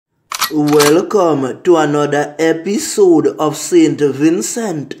Welcome to another episode of St.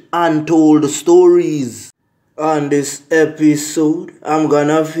 Vincent Untold Stories. On this episode, I'm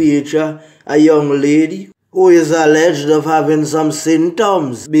gonna feature a young lady who is alleged of having some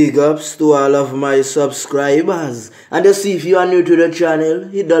symptoms. Big ups to all of my subscribers. And just see, if you are new to the channel,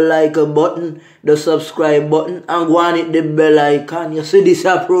 hit the like button, the subscribe button, and go and hit the bell icon. You see, this is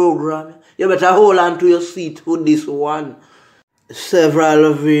a program. You better hold on to your seat with this one.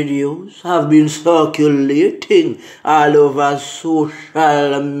 Several videos have been circulating all over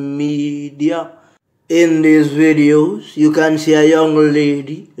social media. In these videos, you can see a young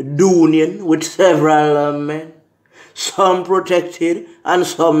lady dooning with several men. Some protected and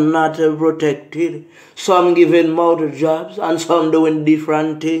some not protected. Some giving mouth jobs and some doing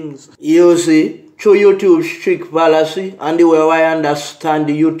different things. You see, through YouTube's strict policy and the way I understand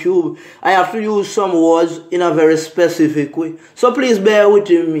YouTube, I have to use some words in a very specific way. So please bear with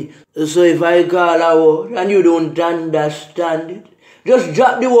me. So if I call a word and you don't understand it, just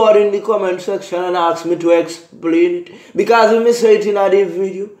drop the word in the comment section and ask me to explain it. Because if I say it in the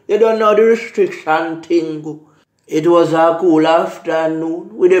video, you don't know the restriction thing. It was a cool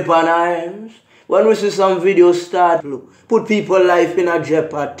afternoon with the hands when we see some videos start to put people's life in a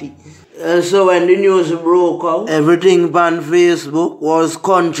jeopardy. So when the news broke out, everything on Facebook was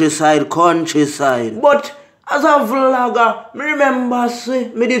countryside. But as a vlogger, me remember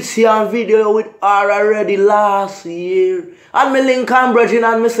me did see a video with her already last year. And me link and bridging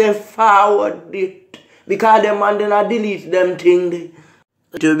and me say forward it. Because them and then I delete them thing.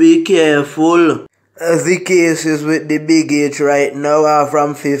 To be careful. The cases with the big age right now are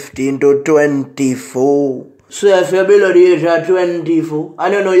from 15 to 24. So if you're below the age of 24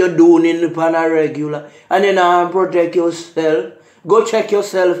 and you know you're doing it on a regular and you know protect yourself, go check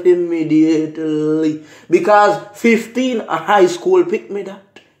yourself immediately. Because 15, a high school pick me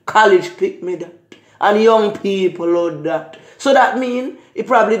that, college pick me that, and young people load that. So that means he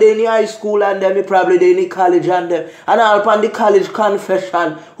probably they in high school and them, he probably they in college and them. And all upon the college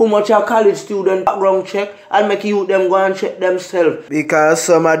confession, how much a college student background check and make youth them go and check themselves. Because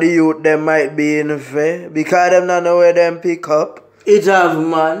some of the youth them might be in fair, because them not know where them pick up. It have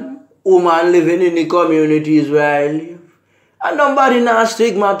man, woman living in the communities where I live. And nobody not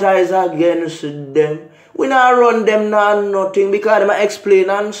stigmatize against them. We not run them not nothing because them explain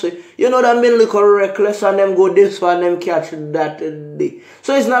and say, you know them been little reckless and them go this one, them catch that day.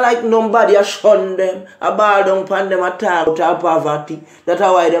 So it's not like nobody a shun them, a ball down upon them, a talk about poverty. That's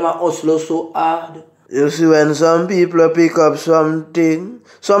why them a hustle so hard. You see, when some people pick up something,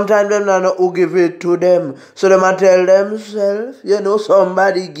 sometimes them not know who give it to them. So them a tell themselves, you know,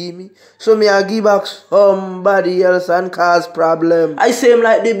 somebody give me. So me a give back somebody else and cause problem. I same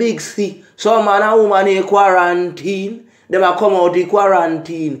like the big C. Some man and woman in quarantine, them a come out in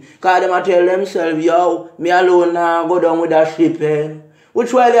quarantine. Cause them a tell themselves, yo, me alone now go down with a ship.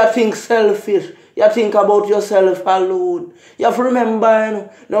 Which while you think selfish, you think about yourself alone. You have to remember, you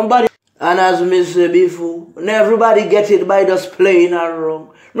know, nobody. And as me said before, everybody get it by just playing around.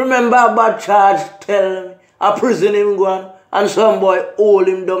 Remember a bad charge tell me, a prison him go on, and some boy hold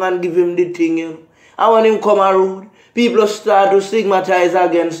him down and give him the thing, you know. And when him come around, people start to stigmatize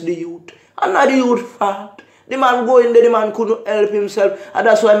against the youth. And not the youth fault. The man go in there, the man couldn't help himself. And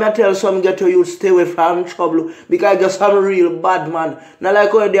that's why I tell some ghetto youth stay away from trouble. Because I get some real bad man. Not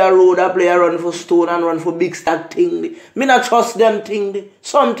like when they are road, a player run for stone and run for big stack thing. Me not trust them thing.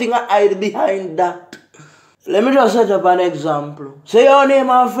 Something I hide behind that. Let me just set up an example. Say your name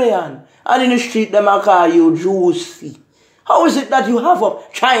is Vincent, and in the street them a call you Juicy. How is it that you have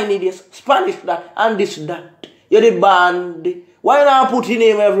up Chinese this, Spanish that, and this that? You're the band. Why not put your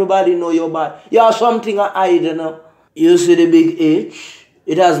name everybody know your bad? You have something I hide now. You see the big H?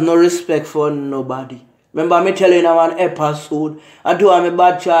 It has no respect for nobody. Remember me telling you in one episode, and two of my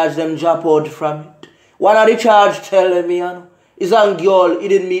bad charge them drop out from it. One of the charge telling me, you know, is a girl, he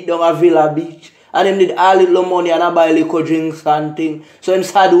didn't meet down a Villa Beach. And him did all little money and I buy liquor drinks and thing. So him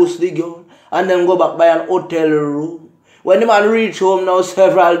seduce the girl and then go back by an hotel room. When the man reach home now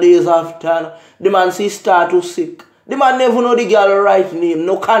several days after, the man see start to sick. The man never know the girl right name,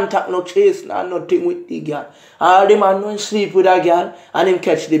 no contact, no chase, nothing with the girl. All the man went sleep with a girl and him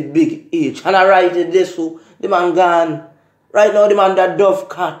catch the big H. And I write it this so the man gone. Right now the man that dove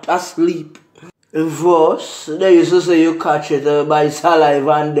cat asleep. First, they used to say you catch it by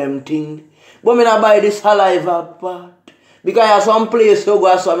saliva and them thing. But me not buy the saliva part. Because I have some place you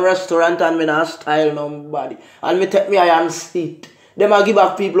go to some restaurant and me not style nobody. And me take me and sit. Them a give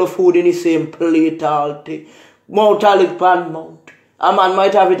back people food in the same plate all day. Mouth a lick pan mouth. A man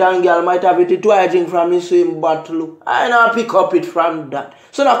might have it and girl might have it. It I drink from the same bottle. I now pick up it from that.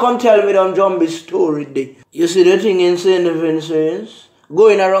 So now come tell me them zombie story day. You see the thing in St. Vincent?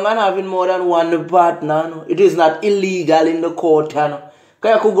 Going around and having more than one partner, no? It is not illegal in the court, no?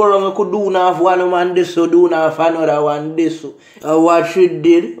 Because you could go around, you could do now one man this, so do now another one this. What she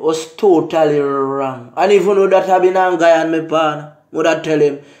did was totally wrong. And even though that have been a guy and my partner, I would tell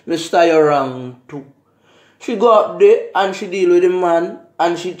him, Mr. you're wrong too. She go up there and she deal with the man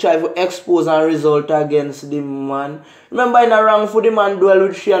and she try to expose and result against the man. Remember in a wrong for the man dwell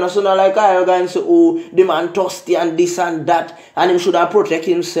with she and so not like I going say, oh, the man thirsty and this and that and him should have protect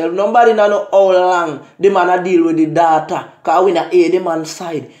himself. Nobody know how long the man a deal with the daughter. Cause we not hear the man's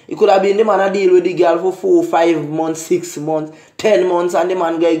side. It could have been the man a deal with the girl for 4, 5 months, 6 months, 10 months and the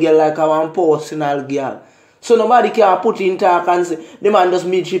man get like a one personal girl. So nobody can put in talk and say, the man just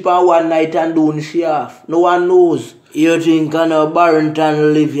meet she for one night and don't she off. No one knows. You think on a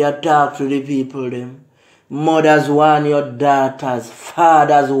Barrington live you talk to the people them. Mothers want your daughters.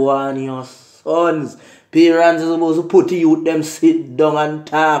 Fathers want your sons. Parents are supposed to put you them sit down and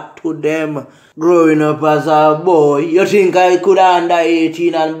talk to them. Growing up as a boy, you think I could under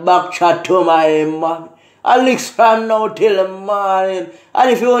 18 and back chat to my mom? I licks from now till the morning.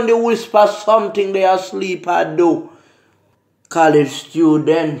 And if you only whisper something, they asleep I do. College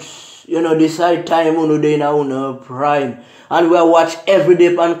students, you know, this high time they in prime. And we watch every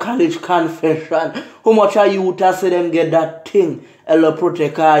day on college confession. How much are you to see them get that thing? Hello,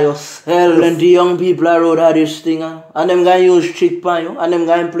 protect yourself. Plenty young people are out this thing. And them gonna use trick on you. And them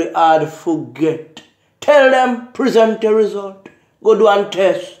gonna play hard forget. Tell them, present the result. Go do and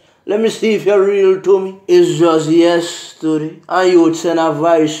test. Let me see if you're real to me. It's just yesterday. And you send a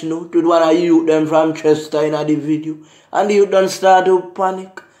voice note to one of you them from Chester in the video. And you don't start to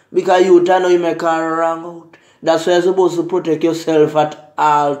panic. Because you know you make a wrong out. That's why you're supposed to protect yourself at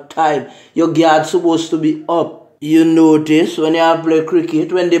all time. Your guard's supposed to be up. You notice when you play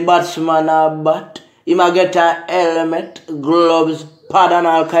cricket, when the batsman bat, he might get an helmet, gloves, pad and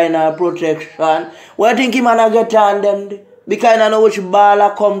all kind of protection. What do you think he might get on them? Because I know which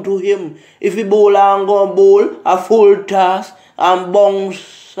baller come to him. If he bowl and go bowl, a full toss, and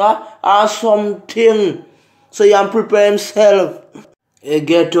bounce, or something. So he can prepare himself. A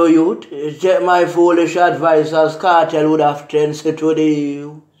ghetto youth, check my foolish advice as Cartel would have said to the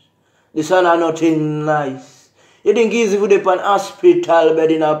youth. This is nothing nice. You think easy for the hospital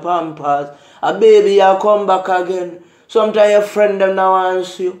bed in a Pampers, a baby you come back again. Sometimes your friend them now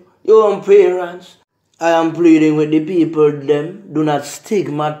answer you, your own parents. I am pleading with the people them, do not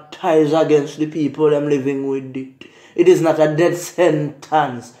stigmatize against the people them living with it. It is not a death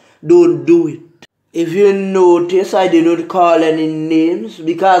sentence. Don't do it. If you notice, I did not call any names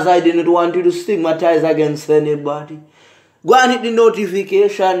because I did not want you to stigmatize against anybody. Go and hit the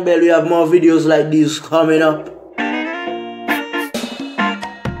notification bell. We have more videos like these coming up.